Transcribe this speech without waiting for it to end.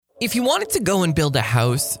If you wanted to go and build a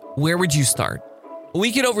house, where would you start?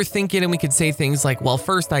 We could overthink it and we could say things like, well,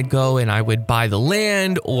 first I'd go and I would buy the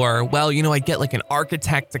land, or, well, I'd get like an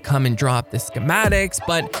architect to come and draw up the schematics.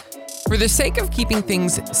 But for the sake of keeping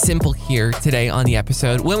things simple here today on the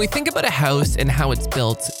episode, when we think about a house and how it's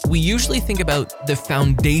built, we usually think about the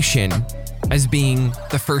foundation as being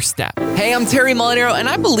the first step. Hey, I'm Terry Molinaro, and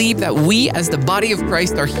I believe that we as the body of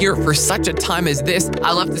Christ are here for such a time as this.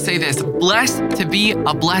 I love to say this, blessed to be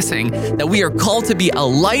a blessing, that we are called to be a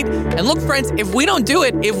light. And look, friends, if we don't do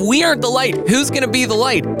it, if we aren't the light, who's going to be the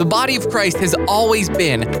light? The body of Christ has always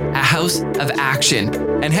been a house of action.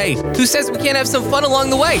 And hey, who says we can't have some fun along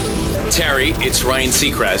the way? Terry, it's Ryan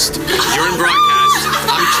Seacrest. You're in broadcast.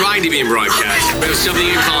 I'm trying to be in broadcast. We have something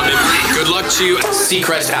in common. Good luck to you.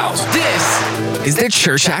 Seacrest out. This is the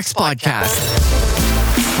Church Acts Podcast.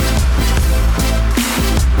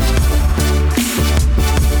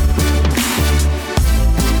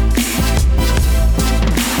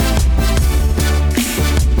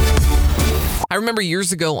 I remember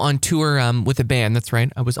years ago on tour with a band. That's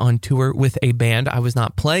right. I was on tour with a band. I was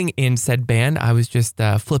not playing in said band. I was just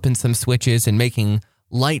flipping some switches and making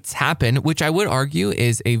lights happen, which I would argue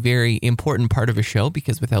is a very important part of a show,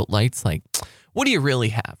 because without lights, like, what do you really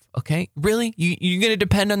have? Okay. Really? You're going to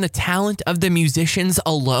depend on the talent of the musicians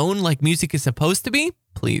alone, like music is supposed to be?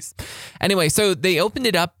 Please. Anyway, so they opened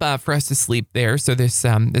it up for us to sleep there. So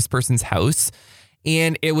this person's house.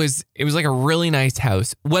 And it was like a really nice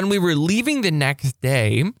house. When we were leaving the next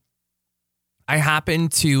day, I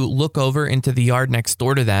happened to look over into the yard next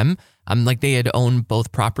door to them. Like they had owned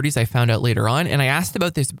both properties, I found out later on. And I asked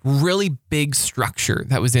about this really big structure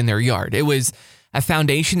that was in their yard. It was a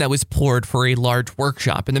foundation that was poured for a large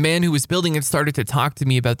workshop. And the man who was building it started to talk to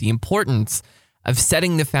me about the importance of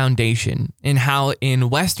setting the foundation, and how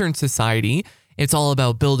in Western society, it's all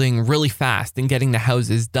about building really fast and getting the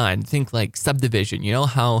houses done. Think like subdivision,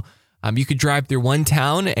 how you could drive through one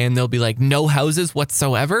town and there'll be like no houses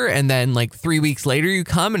whatsoever. And then like 3 weeks later you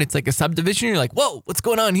come and it's like a subdivision. You're like, whoa, what's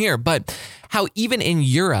going on here? But how even in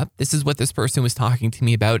Europe, this is what this person was talking to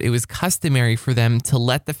me about. It was customary for them to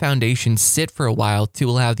let the foundation sit for a while to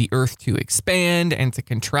allow the earth to expand and to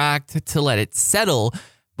contract, to let it settle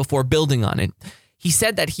before building on it. He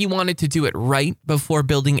said that he wanted to do it right before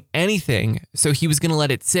building anything, so he was going to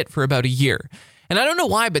let it sit for about a year. And I don't know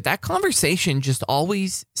why, but that conversation just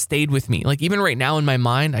always stayed with me. Like even right now in my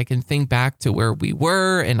mind, I can think back to where we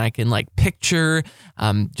were, and I can like picture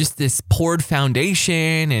just this poured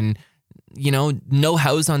foundation and, no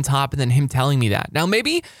house on top, and then him telling me that. Now,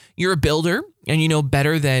 maybe you're a builder and you know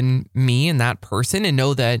better than me and that person and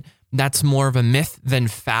know that that's more of a myth than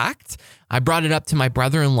fact. I brought it up to my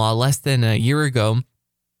brother-in-law less than a year ago.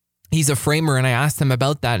 He's a framer, and I asked him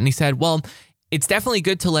about that, and he said, well, it's definitely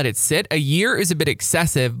good to let it sit. A year is a bit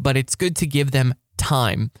excessive, but it's good to give them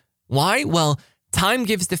time. Why? Well, time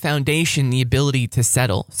gives the foundation the ability to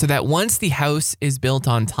settle, so that once the house is built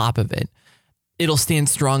on top of it, it'll stand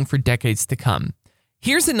strong for decades to come.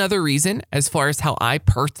 Here's another reason, as far as how I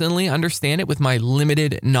personally understand it with my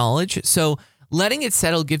limited knowledge. So letting it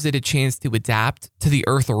settle gives it a chance to adapt to the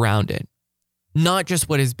earth around it, not just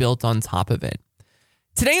what is built on top of it.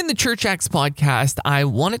 Today in the Church Acts Podcast, I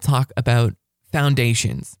want to talk about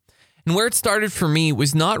foundations. And where it started for me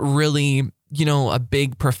was not really, a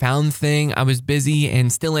big profound thing. I was busy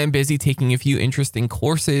and still am busy taking a few interesting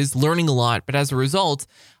courses, learning a lot. But as a result,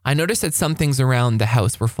 I noticed that some things around the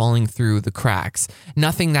house were falling through the cracks.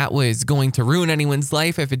 Nothing that was going to ruin anyone's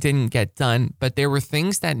life if it didn't get done, but there were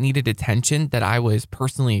things that needed attention that I was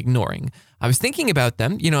personally ignoring. I was thinking about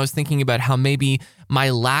them. I was thinking about how maybe my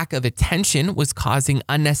lack of attention was causing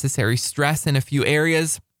unnecessary stress in a few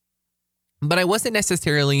areas, but I wasn't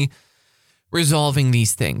necessarily resolving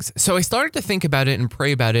these things. So I started to think about it and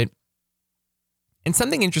pray about it. And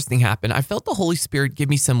something interesting happened. I felt the Holy Spirit give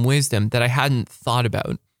me some wisdom that I hadn't thought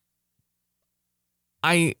about.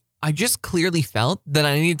 I just clearly felt that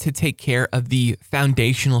I needed to take care of the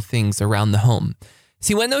foundational things around the home.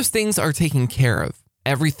 See, when those things are taken care of,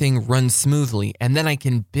 everything runs smoothly, and then I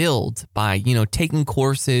can build by, taking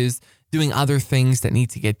courses, doing other things that need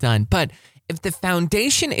to get done. But if the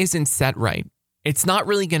foundation isn't set right, it's not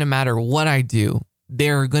really going to matter what I do.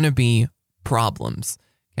 There are going to be problems.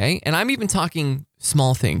 Okay. And I'm even talking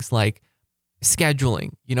small things like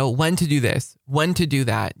scheduling, when to do this, when to do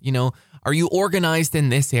that, are you organized in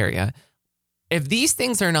this area? If these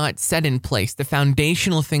things are not set in place, the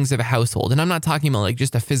foundational things of a household, and I'm not talking about like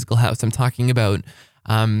just a physical house, I'm talking about,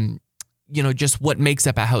 just what makes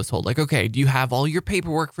up a household. Like, okay, do you have all your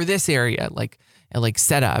paperwork for this area? Like, like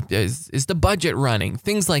set up? Is the budget running?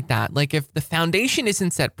 Things like that. Like if the foundation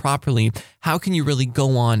isn't set properly, how can you really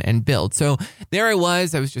go on and build? So there I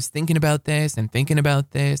was just thinking about this and thinking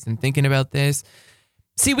about this and thinking about this.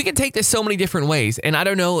 See, we can take this so many different ways. And I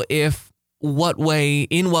don't know in what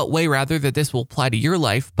way rather that this will apply to your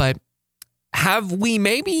life, but have we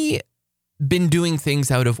maybe been doing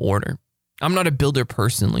things out of order? I'm not a builder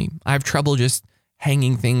personally. I have trouble just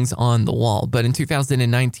hanging things on the wall. But in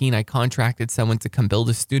 2019, I contracted someone to come build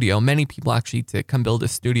a studio. Many people actually to come build a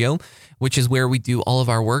studio, which is where we do all of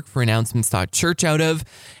our work for announcements.church out of.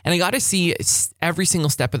 And I got to see every single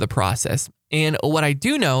step of the process. And what I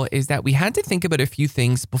do know is that we had to think about a few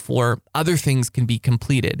things before other things can be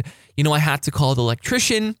completed. I had to call the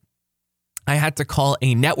electrician. I had to call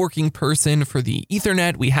a networking person for the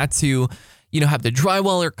Ethernet. We had to, have the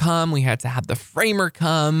drywaller come. We had to have the framer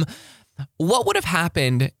come. What would have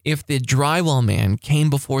happened if the drywall man came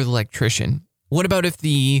before the electrician? What about if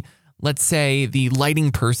let's say the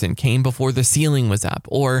lighting person came before the ceiling was up,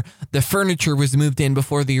 or the furniture was moved in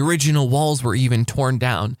before the original walls were even torn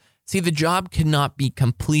down? See, the job cannot be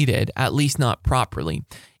completed, at least not properly.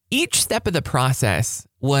 Each step of the process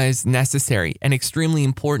was necessary and extremely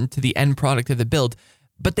important to the end product of the build,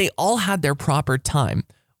 but they all had their proper time.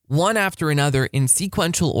 One after another in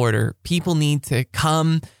sequential order, people need to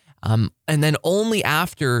come, and then only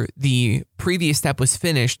after the previous step was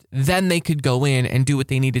finished, then they could go in and do what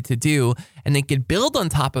they needed to do, and they could build on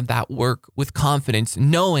top of that work with confidence,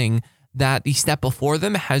 knowing that the step before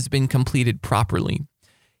them has been completed properly.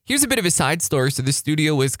 Here's a bit of a side story. So the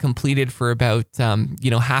studio was completed for about,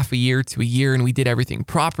 half a year to a year, and we did everything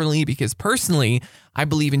properly because personally, I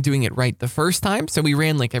believe in doing it right the first time. So we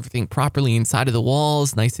ran like everything properly inside of the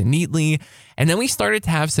walls, nice and neatly. And then we started to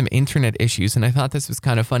have some internet issues, and I thought this was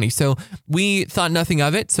kind of funny. So we thought nothing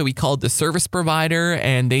of it. So we called the service provider,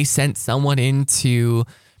 and they sent someone in to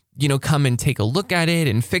come and take a look at it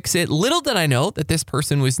and fix it. Little did I know that this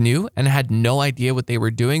person was new and had no idea what they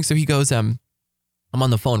were doing. So he goes, I'm on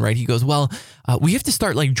the phone, right? He goes, well, we have to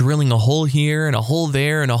start like drilling a hole here and a hole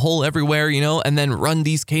there and a hole everywhere, and then run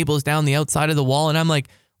these cables down the outside of the wall. And I'm like,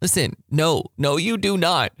 listen, no, you do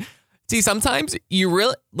not. See, sometimes you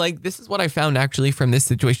really, this is what I found actually from this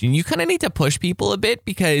situation. You kind of need to push people a bit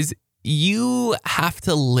because you have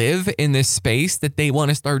to live in this space that they want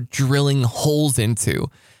to start drilling holes into.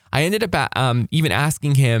 I ended up even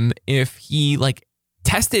asking him if he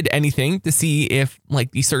tested anything to see if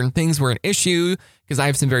these certain things were an issue, because I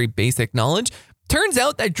have some very basic knowledge. Turns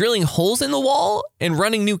out that drilling holes in the wall and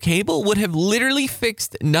running new cable would have literally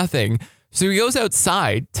fixed nothing. So he goes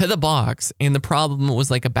outside to the box, and the problem was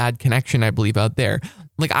a bad connection, I believe, out there.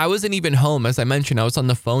 I wasn't even home. As I mentioned, I was on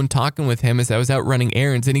the phone talking with him as I was out running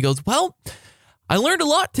errands, and he goes, well, I learned a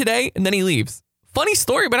lot today, and then he leaves. Funny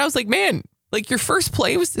story, but I was like, man, your first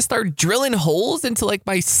play was to start drilling holes into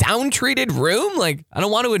my sound treated room. I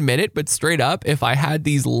don't want to admit it, but straight up, if I had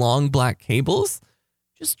these long black cables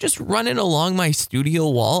just running along my studio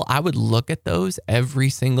wall, I would look at those every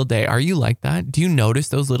single day. Are you like that? Do you notice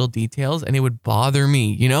those little details? And it would bother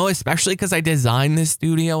me, especially because I designed this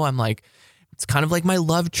studio. I'm it's kind of like my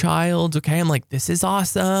love child. Okay. I'm this is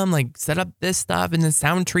awesome. Set up this stuff and the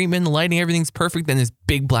sound treatment, the lighting, everything's perfect. Then this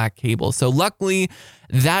big black cable. So luckily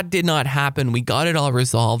that did not happen. We got it all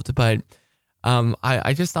resolved. But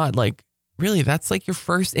I just thought really, that's your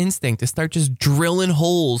first instinct to start just drilling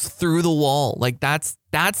holes through the wall. That's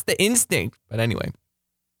the instinct. But anyway,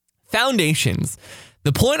 foundations.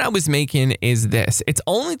 The point I was making is this. It's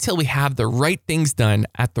only till we have the right things done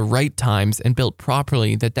at the right times and built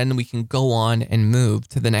properly that then we can go on and move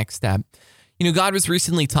to the next step. God was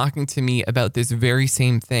recently talking to me about this very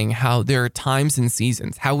same thing, how there are times and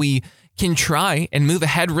seasons, how we can try and move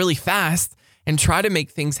ahead really fast and try to make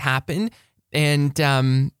things happen and,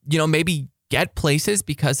 maybe get places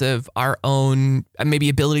because of our own maybe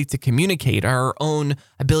ability to communicate, our own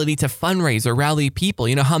ability to fundraise or rally people.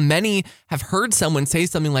 How many have heard someone say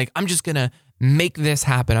something like, I'm just going to make this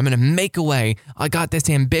happen. I'm going to make a way. I got this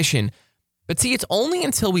ambition. But see, it's only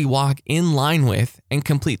until we walk in line with and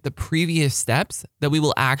complete the previous steps that we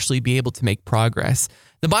will actually be able to make progress.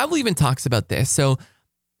 The Bible even talks about this. So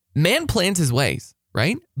man plans his ways,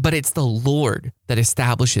 right? But it's the Lord that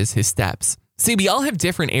establishes his steps. See, we all have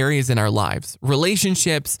different areas in our lives,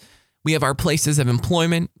 relationships. We have our places of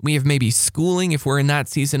employment. We have maybe schooling. If we're in that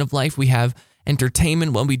season of life, we have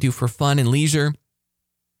entertainment, what we do for fun and leisure.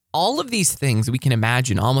 All of these things we can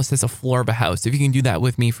imagine almost as a floor of a house. If you can do that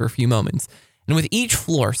with me for a few moments. And with each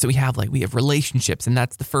floor, so we have relationships, and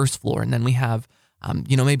that's the first floor. And then we have,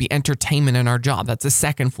 maybe entertainment in our job. That's the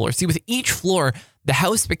second floor. See, with each floor, the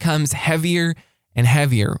house becomes heavier and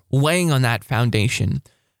heavier, weighing on that foundation.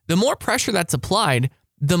 The more pressure that's applied,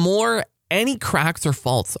 the more any cracks or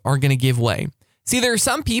faults are going to give way. See, there are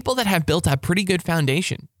some people that have built a pretty good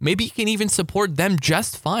foundation. Maybe you can even support them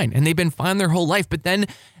just fine, and they've been fine their whole life, but then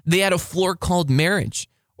they had a floor called marriage,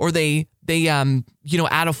 or they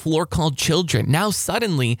add a floor called children. Now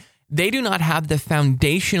suddenly they do not have the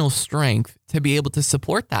foundational strength to be able to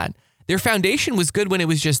support that. Their foundation was good when it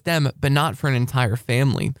was just them, but not for an entire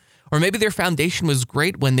family. Or maybe their foundation was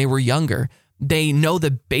great when they were younger. They know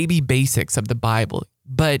the baby basics of the Bible,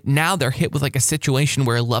 but now they're hit with like a situation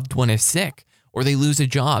where a loved one is sick or they lose a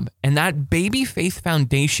job. And that baby faith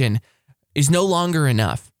foundation is no longer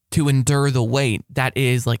enough to endure the weight that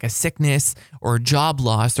is like a sickness or a job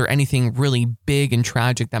loss or anything really big and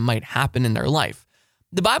tragic that might happen in their life.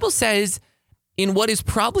 The Bible says in what is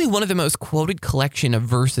probably one of the most quoted collection of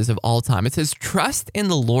verses of all time, it says, "Trust in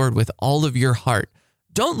the Lord with all of your heart.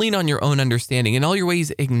 Don't lean on your own understanding. In all your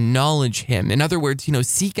ways, acknowledge him." In other words,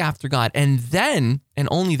 seek after God, and then, and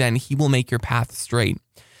only then, he will make your path straight.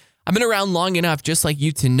 I've been around long enough, just like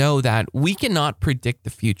you, to know that we cannot predict the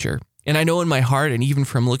future. And I know in my heart, and even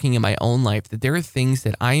from looking at my own life, that there are things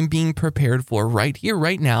that I am being prepared for right here,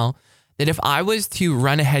 right now, that if I was to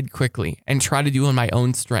run ahead quickly and try to do on my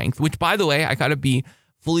own strength, which, by the way, I got to be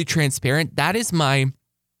fully transparent, that is my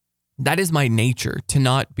nature, to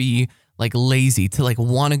not be like lazy, to like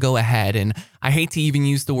want to go ahead. And I hate to even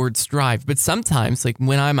use the word strive, but sometimes like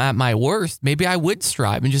when I'm at my worst, maybe I would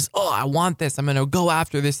strive and just, I want this, I'm going to go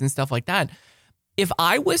after this and stuff like that. If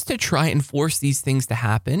I was to try and force these things to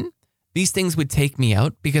happen, these things would take me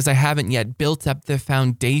out because I haven't yet built up the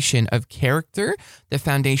foundation of character, the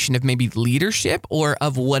foundation of maybe leadership or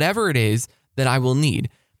of whatever it is that I will need.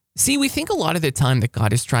 See, we think a lot of the time that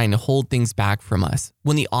God is trying to hold things back from us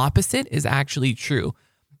when the opposite is actually true.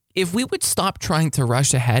 If we would stop trying to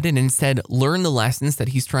rush ahead and instead learn the lessons that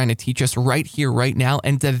he's trying to teach us right here, right now,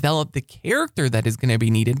 and develop the character that is going to be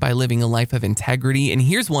needed by living a life of integrity. And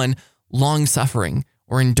here's one, long suffering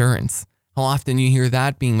or endurance. How often you hear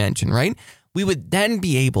that being mentioned, right? We would then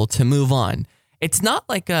be able to move on. It's not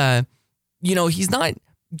like he's not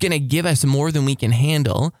going to give us more than we can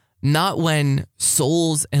handle, not when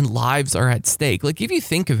souls and lives are at stake. Like if you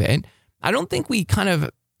think of it, I don't think we kind of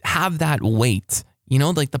have that weight,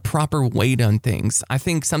 like the proper weight on things. I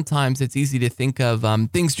think sometimes it's easy to think of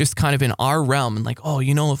things just kind of in our realm and like,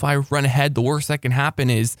 if I run ahead, the worst that can happen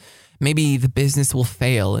is maybe the business will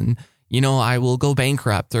fail and, I will go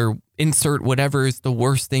bankrupt, or insert whatever is the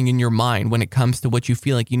worst thing in your mind when it comes to what you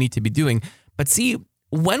feel like you need to be doing. But see,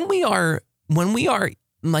 when we are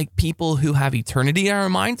like people who have eternity in our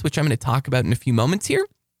minds, which I'm going to talk about in a few moments here,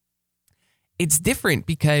 it's different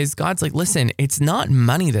because God's like, listen, it's not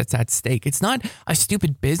money that's at stake. It's not a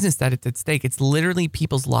stupid business that it's at stake. It's literally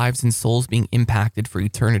people's lives and souls being impacted for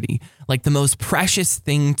eternity, like the most precious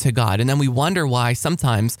thing to God. And then we wonder why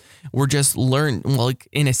sometimes we're just like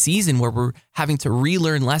in a season where we're having to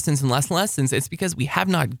relearn lessons and lessons. It's because we have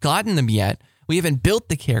not gotten them yet. We haven't built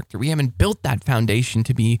the character. We haven't built that foundation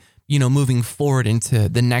to be, moving forward into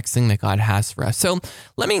the next thing that God has for us. So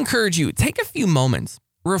let me encourage you, take a few moments,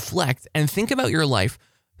 reflect, and think about your life.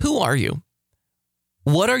 Who are you?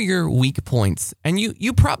 What are your weak points? And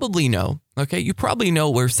you probably know, okay? You probably know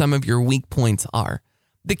where some of your weak points are.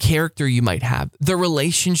 The character you might have, the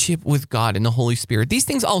relationship with God and the Holy Spirit. These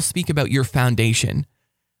things all speak about your foundation.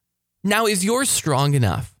 Now, is yours strong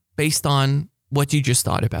enough based on what you just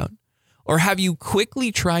thought about? Or have you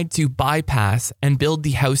quickly tried to bypass and build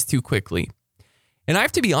the house too quickly? And I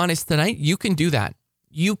have to be honest tonight, you can do that.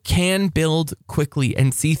 You can build quickly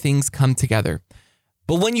and see things come together.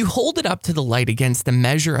 But when you hold it up to the light against the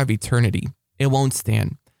measure of eternity, it won't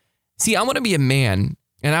stand. See, I want to be a man,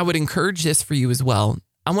 and I would encourage this for you as well.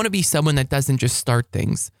 I want to be someone that doesn't just start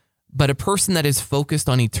things, but a person that is focused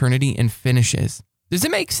on eternity and finishes. Does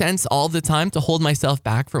it make sense all the time to hold myself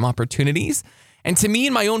back from opportunities? And to me,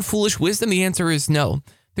 in my own foolish wisdom, the answer is no.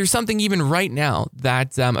 There's something even right now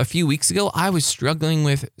that a few weeks ago I was struggling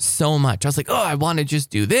with so much. I was like, I want to just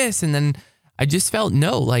do this. And then I just felt,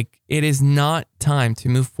 no, like it is not time to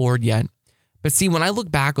move forward yet. But see, when I look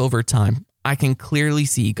back over time, I can clearly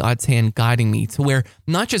see God's hand guiding me to where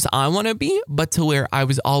not just I want to be, but to where I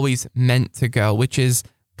was always meant to go, which is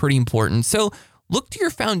pretty important. So look to your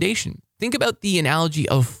foundation. Think about the analogy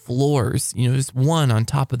of floors, just one on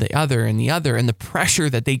top of the other, and the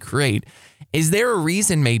pressure that they create. Is there a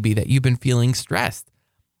reason maybe that you've been feeling stressed?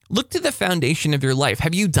 Look to the foundation of your life.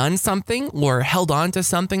 Have you done something or held on to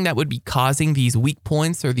something that would be causing these weak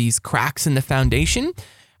points or these cracks in the foundation?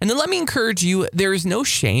 And then let me encourage you, there is no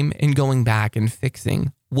shame in going back and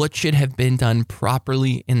fixing what should have been done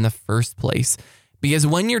properly in the first place. Because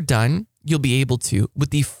when you're done, you'll be able to,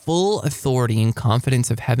 with the full authority and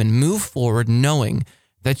confidence of heaven, move forward knowing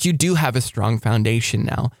that you do have a strong foundation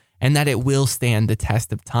now and that it will stand the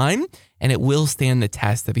test of time and it will stand the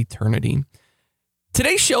test of eternity.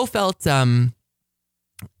 Today's show felt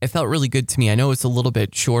really good to me. I know it's a little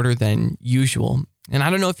bit shorter than usual. And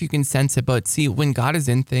I don't know if you can sense it, but see, when God is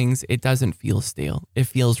in things, it doesn't feel stale. It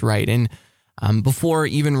feels right. And before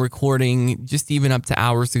even recording, just even up to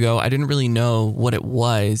hours ago, I didn't really know what it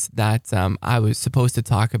was that I was supposed to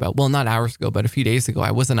talk about. Well, not hours ago, but a few days ago,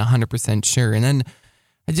 I wasn't 100% sure. And then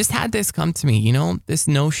I just had this come to me, this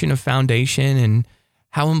notion of foundation and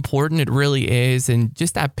how important it really is. And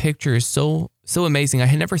just that picture is so amazing. I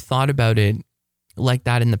had never thought about it like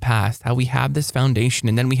that in the past, how we have this foundation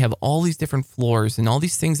and then we have all these different floors and all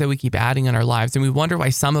these things that we keep adding in our lives. And we wonder why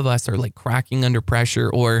some of us are like cracking under pressure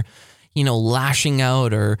or lashing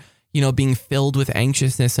out or, being filled with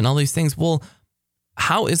anxiousness and all these things. Well,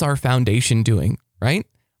 how is our foundation doing, right?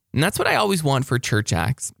 And that's what I always want for Church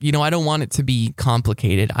Acts. I don't want it to be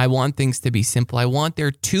complicated. I want things to be simple. I want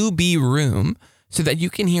there to be room so that you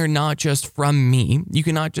can hear not just from me. You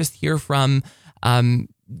can not just hear from,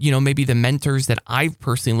 maybe the mentors that I've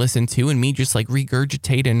personally listened to and me just like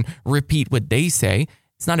regurgitate and repeat what they say.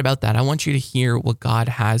 It's not about that. I want you to hear what God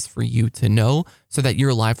has for you to know so that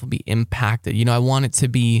your life will be impacted. I want it to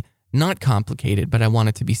be not complicated, but I want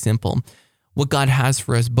it to be simple. What God has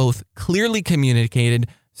for us both clearly communicated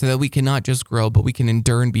so that we can not just grow, but we can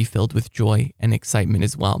endure and be filled with joy and excitement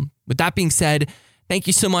as well. With that being said, thank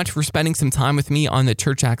you so much for spending some time with me on the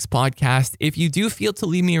Church Acts podcast. If you do feel to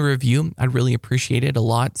leave me a review, I'd really appreciate it a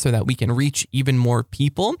lot so that we can reach even more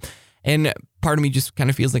people. And part of me just kind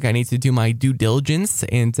of feels like I need to do my due diligence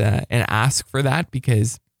and ask for that,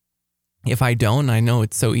 because if I don't, I know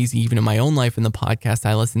it's so easy, even in my own life in the podcast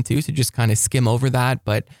I listen to just kind of skim over that.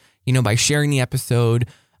 But, by sharing the episode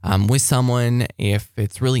with someone, if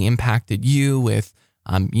it's really impacted you with,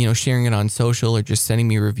 sharing it on social or just sending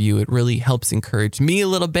me a review, it really helps encourage me a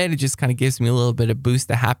little bit. It just kind of gives me a little bit of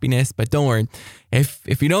boost of happiness. But don't worry,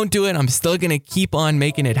 if you don't do it, I'm still going to keep on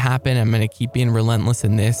making it happen. I'm going to keep being relentless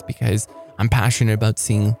in this because I'm passionate about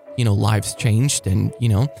seeing, lives changed, and,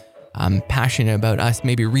 I'm passionate about us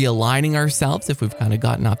maybe realigning ourselves if we've kind of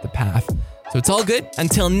gotten off the path. So it's all good.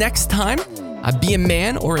 Until next time, be a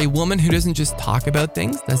man or a woman who doesn't just talk about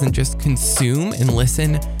things, doesn't just consume and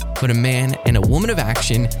listen, but a man and a woman of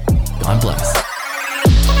action. God bless.